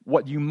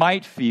what you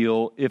might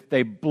feel if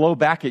they blow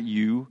back at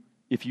you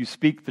if you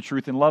speak the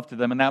truth in love to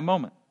them in that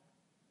moment.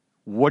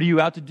 What are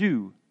you out to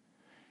do?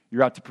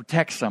 You're out to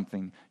protect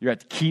something. You're out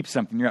to keep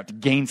something. You're out to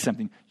gain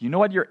something. You know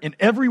what? You're in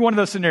every one of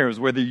those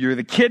scenarios, whether you're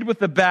the kid with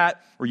the bat,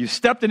 or you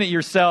stepped in it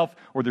yourself,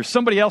 or there's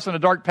somebody else on a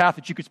dark path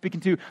that you could speak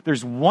into,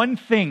 there's one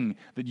thing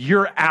that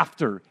you're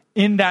after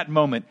in that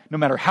moment, no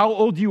matter how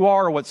old you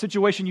are or what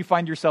situation you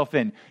find yourself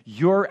in.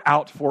 You're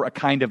out for a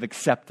kind of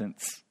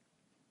acceptance.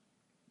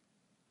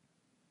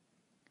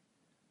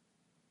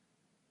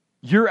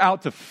 You're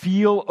out to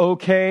feel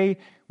okay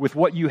with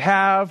what you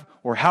have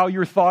or how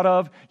you're thought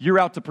of. You're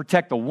out to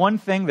protect the one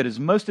thing that is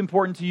most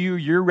important to you,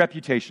 your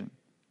reputation.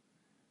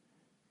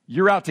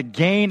 You're out to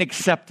gain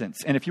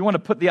acceptance. And if you want to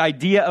put the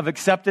idea of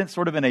acceptance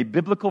sort of in a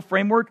biblical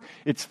framework,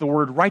 it's the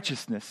word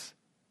righteousness.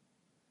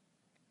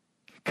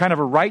 Kind of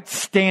a right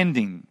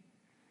standing.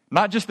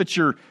 Not just that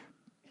you're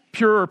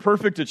pure or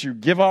perfect, that you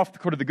give off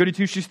the goody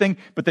two-shoes thing,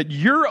 but that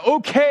you're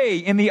okay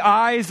in the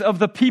eyes of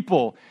the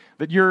people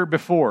that you're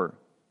before.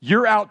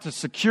 You're out to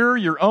secure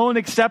your own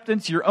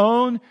acceptance, your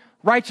own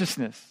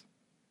righteousness.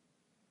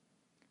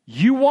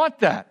 You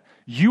want that.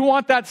 You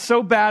want that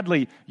so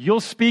badly,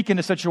 you'll speak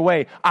in such a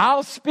way.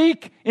 I'll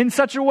speak in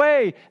such a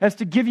way as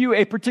to give you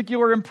a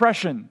particular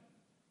impression,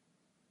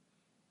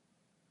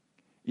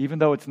 even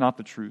though it's not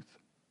the truth.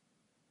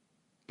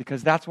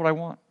 Because that's what I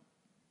want.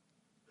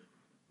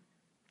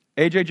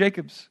 A.J.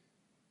 Jacobs,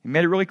 he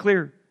made it really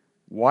clear.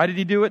 Why did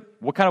he do it?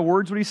 What kind of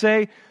words would he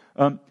say?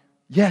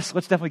 Yes,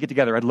 let's definitely get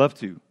together. I'd love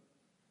to.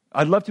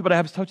 But I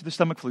have a touch of the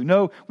stomach flu.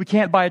 No, we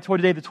can't buy a toy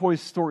today. The toy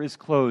store is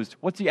closed.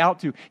 What's he out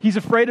to? He's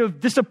afraid of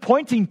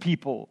disappointing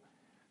people.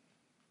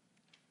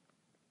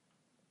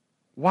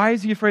 Why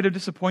is he afraid of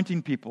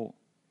disappointing people?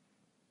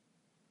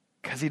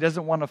 Because he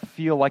doesn't want to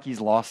feel like he's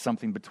lost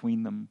something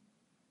between them,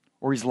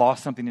 or he's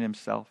lost something in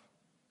himself.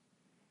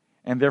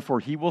 And therefore,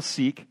 he will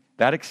seek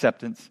that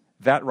acceptance,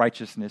 that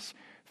righteousness,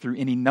 through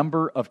any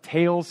number of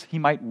tales he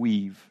might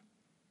weave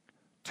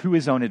to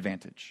his own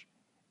advantage.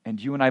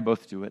 And you and I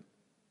both do it.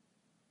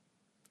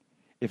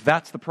 If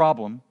that's the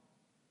problem,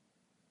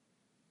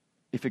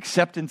 if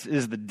acceptance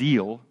is the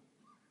deal,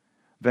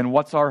 then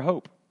what's our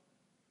hope?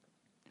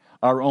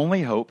 Our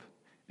only hope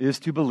is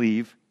to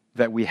believe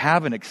that we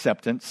have an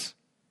acceptance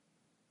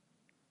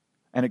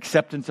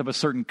of a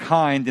certain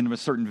kind and of a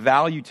certain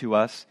value to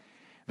us,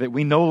 that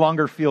we no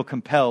longer feel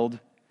compelled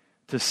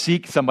to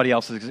seek somebody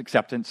else's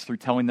acceptance through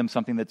telling them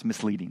something that's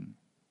misleading.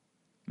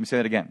 Let me say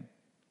that again.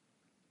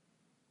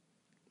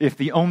 If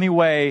the only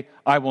way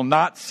I will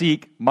not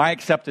seek my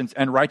acceptance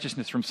and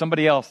righteousness from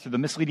somebody else through the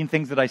misleading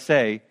things that I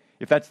say,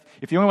 if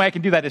the only way I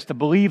can do that is to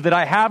believe that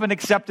I have an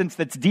acceptance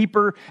that's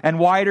deeper and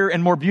wider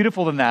and more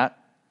beautiful than that,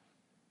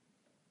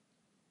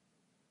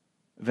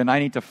 then I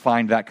need to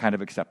find that kind of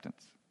acceptance.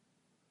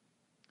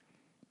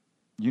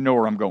 You know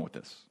where I'm going with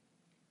this.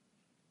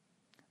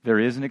 There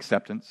is an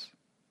acceptance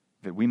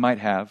that we might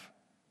have,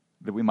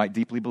 that we might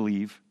deeply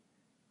believe,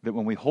 that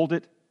when we hold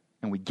it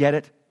and we get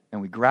it,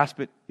 and we grasp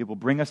it, it will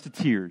bring us to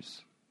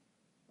tears.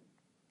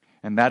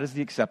 And that is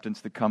the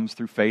acceptance that comes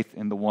through faith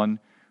in the one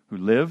who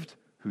lived,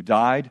 who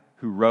died,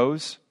 who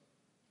rose,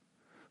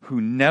 who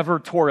never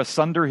tore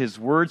asunder his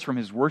words from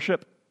his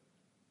worship,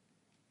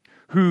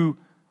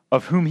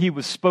 of whom he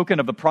was spoken,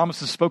 of the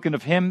promises spoken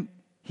of him,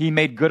 he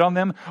made good on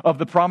them. Of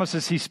the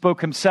promises he spoke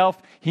himself,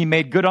 he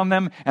made good on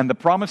them. And the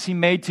promise he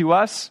made to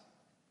us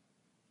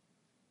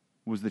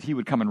was that he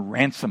would come and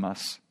ransom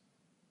us.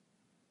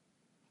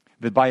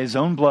 That by his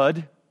own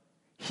blood,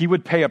 he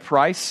would pay a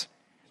price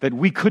that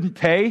we couldn't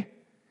pay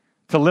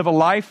to live a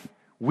life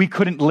we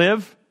couldn't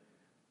live,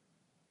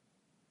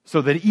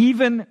 so that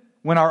even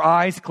when our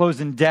eyes close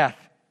in death,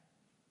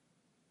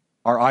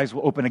 our eyes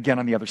will open again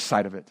on the other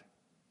side of it.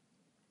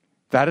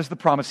 That is the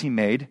promise he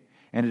made,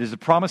 and it is a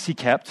promise he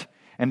kept,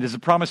 and it is a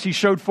promise he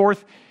showed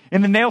forth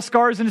in the nail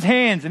scars in his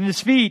hands and in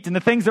his feet, and the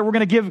things that we're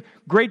going to give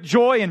great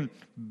joy and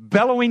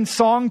bellowing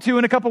song to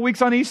in a couple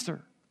weeks on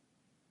Easter.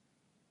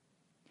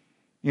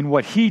 In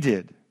what he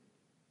did,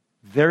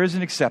 there is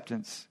an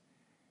acceptance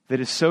that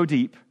is so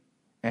deep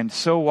and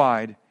so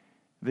wide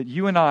that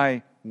you and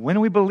I, when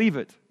we believe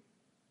it,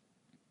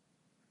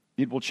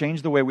 it will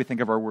change the way we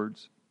think of our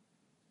words.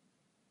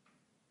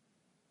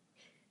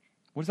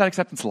 What is that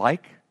acceptance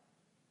like?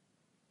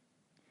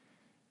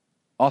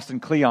 Austin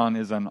Kleon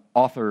is an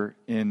author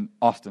in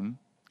Austin,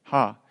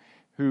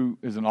 who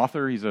is an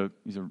author. He's a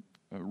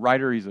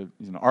writer. He's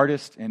an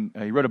artist, and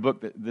he wrote a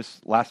book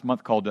this last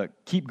month called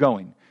 "Keep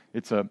Going."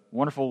 It's a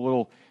wonderful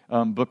little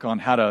book on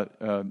how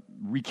to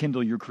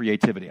rekindle your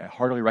creativity. I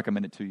heartily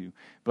recommend it to you.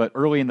 But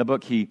early in the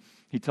book, he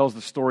tells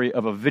the story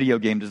of a video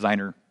game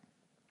designer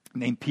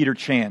named Peter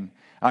Chan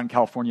out in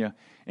California.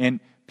 And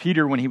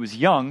Peter, when he was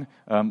young,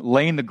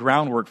 laying the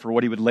groundwork for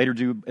what he would later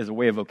do as a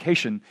way of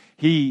vocation,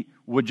 he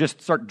would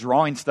just start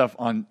drawing stuff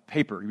on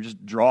paper. He would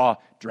just draw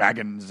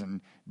dragons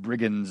and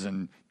brigands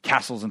and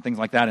castles and things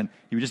like that, and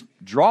he would just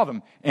draw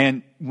them.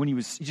 And when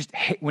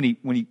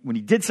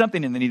he did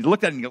something, and then he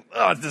looked at it and go,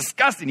 "Oh, it's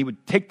disgusting," he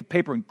would take the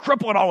paper and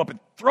crumple it all up and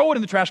throw it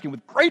in the trash can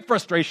with great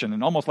frustration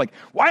and almost like,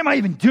 "Why am I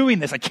even doing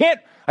this? I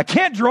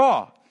can't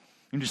draw,"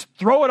 and just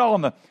throw it all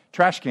in the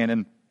trash can.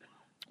 And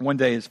one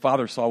day, his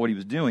father saw what he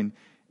was doing,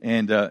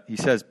 and he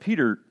says,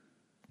 "Peter,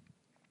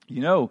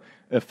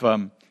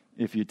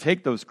 if you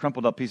take those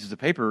crumpled up pieces of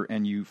paper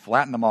and you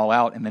flatten them all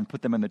out and then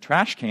put them in the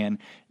trash can,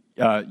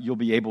 you'll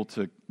be able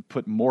to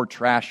put more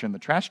trash in the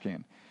trash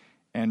can."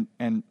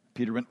 And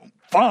Peter went,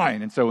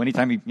 "Fine." And so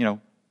anytime he,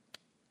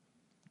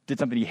 did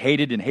something he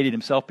hated and hated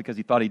himself because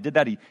he thought he did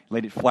that, he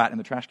laid it flat in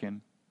the trash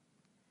can.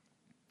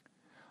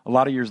 A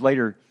lot of years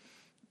later,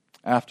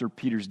 after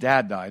Peter's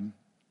dad died,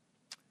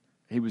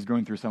 he was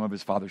going through some of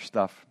his father's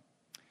stuff,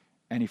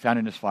 and he found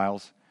in his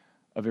files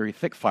a very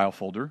thick file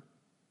folder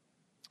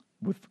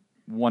with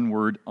one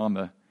word on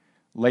the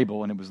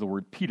label, and it was the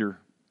word Peter.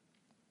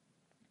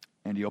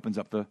 And he opens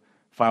up the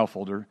file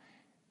folder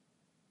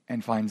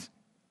and finds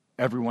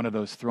every one of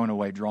those thrown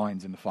away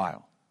drawings in the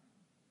file.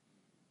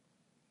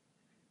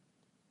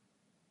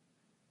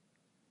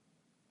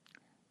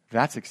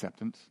 That's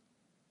acceptance.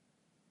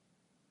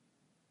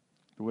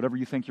 But whatever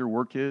you think your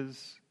work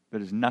is,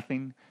 that is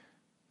nothing,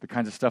 the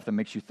kinds of stuff that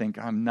makes you think,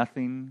 "I'm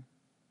nothing,"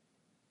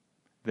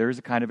 there is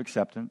a kind of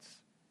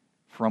acceptance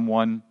from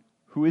one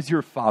who is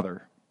your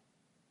Father,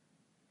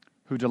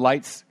 who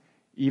delights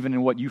even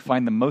in what you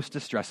find the most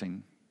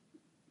distressing.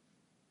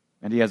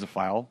 And he has a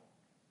file,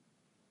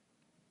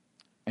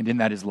 and in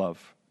that is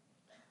love.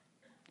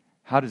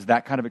 How does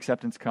that kind of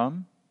acceptance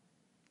come?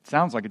 It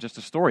sounds like it's just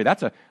a story.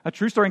 That's a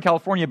true story in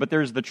California, but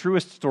there's the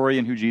truest story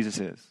in who Jesus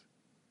is.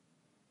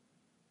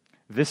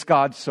 This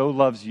God so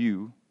loves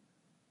you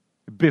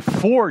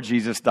before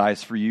Jesus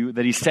dies for you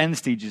that he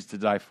sends Jesus to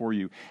die for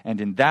you.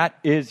 And in that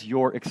is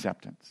your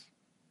acceptance.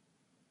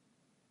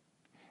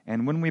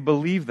 And when we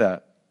believe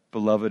that,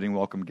 beloved and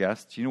welcome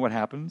guests, you know what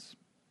happens?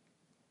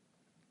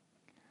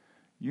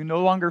 You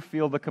no longer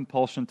feel the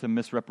compulsion to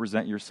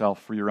misrepresent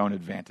yourself for your own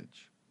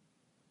advantage.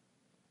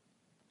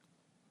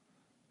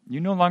 You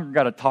no longer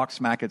got to talk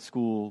smack at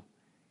school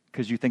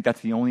because you think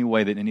that's the only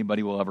way that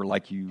anybody will ever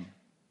like you.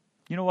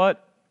 You know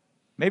what?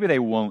 Maybe they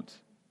won't.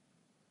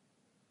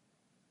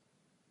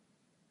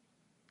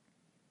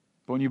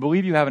 But when you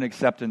believe you have an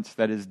acceptance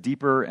that is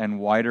deeper and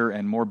wider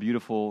and more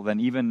beautiful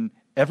than even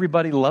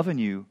everybody loving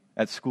you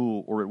at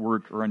school or at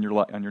work or on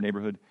your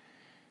neighborhood,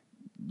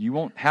 you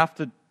won't have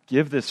to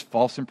give this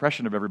false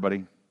impression of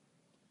everybody.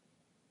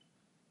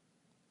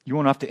 You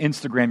won't have to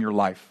Instagram your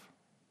life.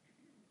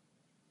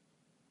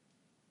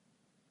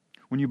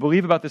 When you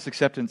believe about this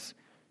acceptance,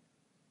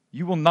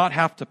 you will not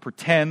have to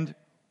pretend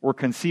or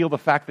conceal the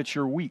fact that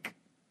you're weak.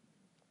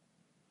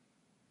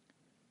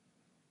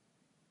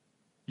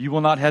 You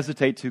will not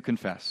hesitate to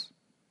confess.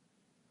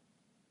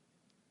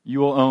 You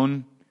will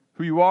own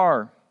who you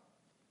are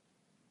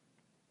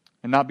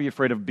and not be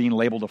afraid of being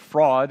labeled a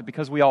fraud,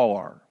 because we all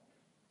are.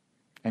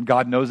 And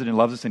God knows it and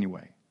loves us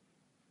anyway.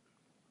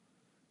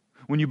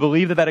 When you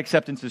believe that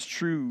acceptance is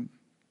true,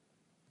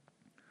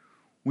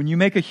 when you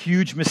make a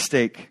huge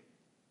mistake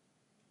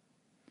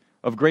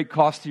of great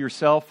cost to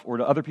yourself or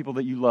to other people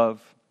that you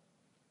love,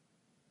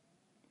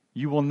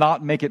 you will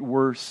not make it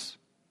worse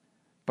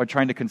by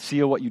trying to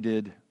conceal what you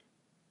did.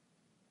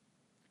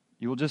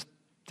 You will just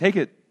take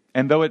it.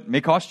 And though it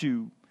may cost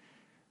you,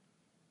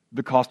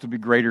 the cost will be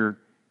greater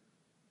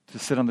to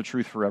sit on the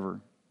truth forever.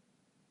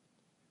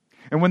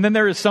 And when then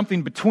there is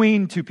something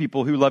between two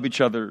people who love each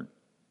other,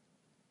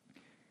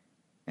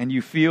 and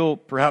you feel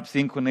perhaps the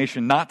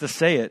inclination not to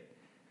say it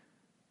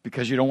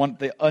because you don't want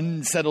the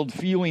unsettled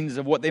feelings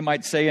of what they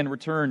might say in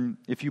return,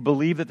 if you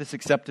believe that this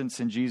acceptance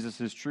in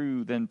Jesus is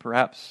true, then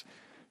perhaps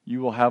you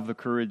will have the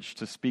courage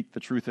to speak the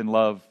truth in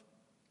love,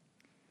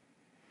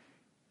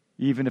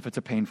 even if it's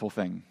a painful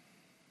thing.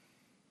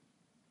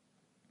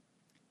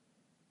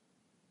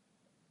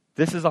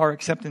 This is our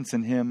acceptance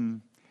in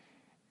Him.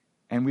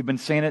 And we've been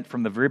saying it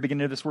from the very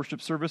beginning of this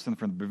worship service, and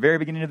from the very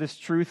beginning of this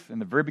truth,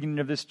 and the very beginning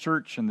of this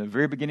church, and the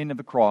very beginning of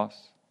the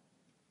cross.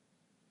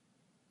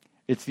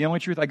 It's the only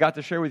truth I got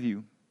to share with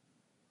you.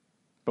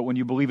 But when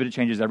you believe it, it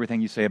changes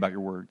everything you say about your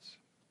words.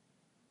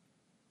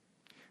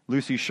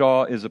 Lucy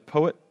Shaw is a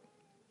poet,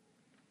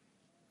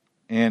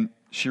 and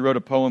she wrote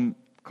a poem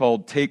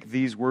called "Take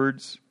These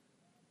Words."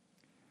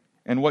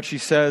 And what she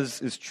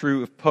says is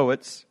true of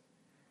poets,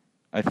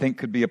 I think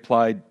could be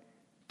applied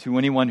to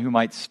anyone who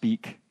might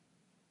speak.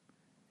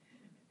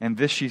 And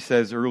this she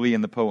says early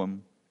in the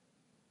poem: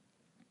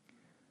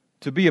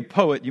 to be a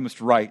poet, you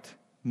must write.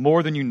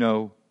 more than you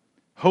know,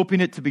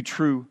 hoping it to be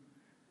true,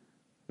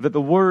 that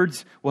the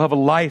words will have a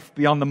life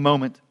beyond the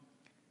moment,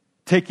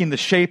 taking the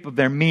shape of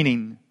their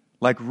meaning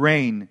like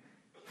rain,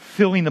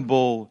 filling the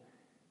bowl,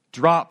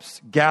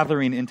 drops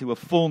gathering into a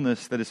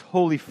fullness that is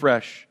wholly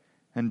fresh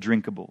and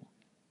drinkable.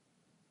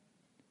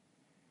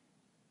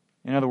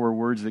 In other words,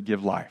 words that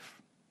give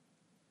life,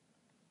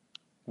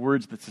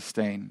 words that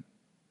sustain,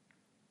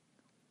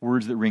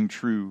 words that ring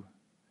true,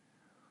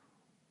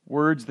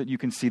 words that you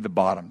can see the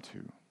bottom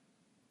to.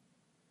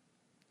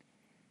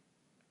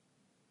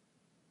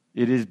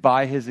 It is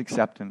by His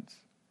acceptance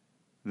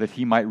that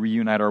He might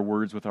reunite our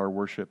words with our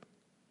worship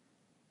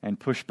and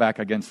push back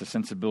against a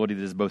sensibility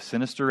that is both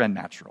sinister and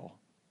natural.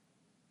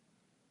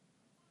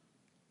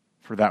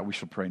 For that we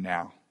shall pray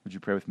now. Would you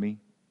pray with me?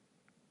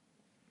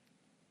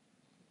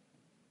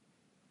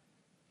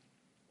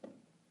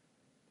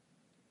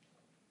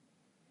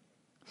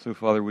 So,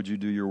 Father, would you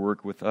do your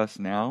work with us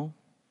now?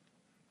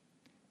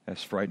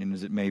 As frightening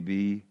as it may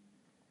be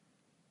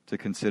to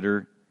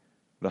consider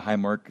the high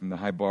mark and the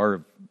high bar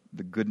of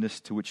the goodness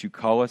to which you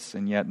call us,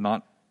 and yet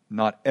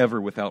not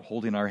ever without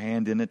holding our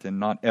hand in it, and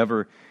not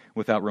ever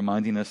without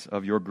reminding us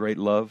of your great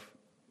love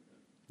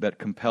that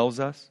compels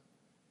us.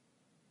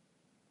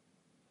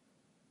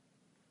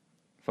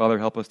 Father,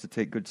 help us to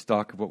take good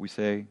stock of what we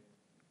say.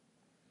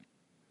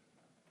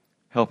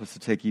 Help us to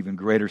take even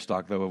greater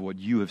stock, though, of what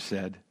you have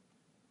said,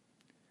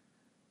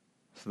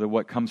 so that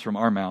what comes from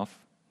our mouth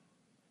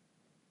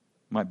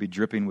might be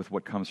dripping with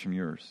what comes from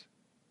yours.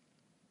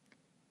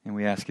 And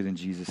we ask it in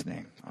Jesus'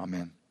 name.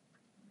 Amen.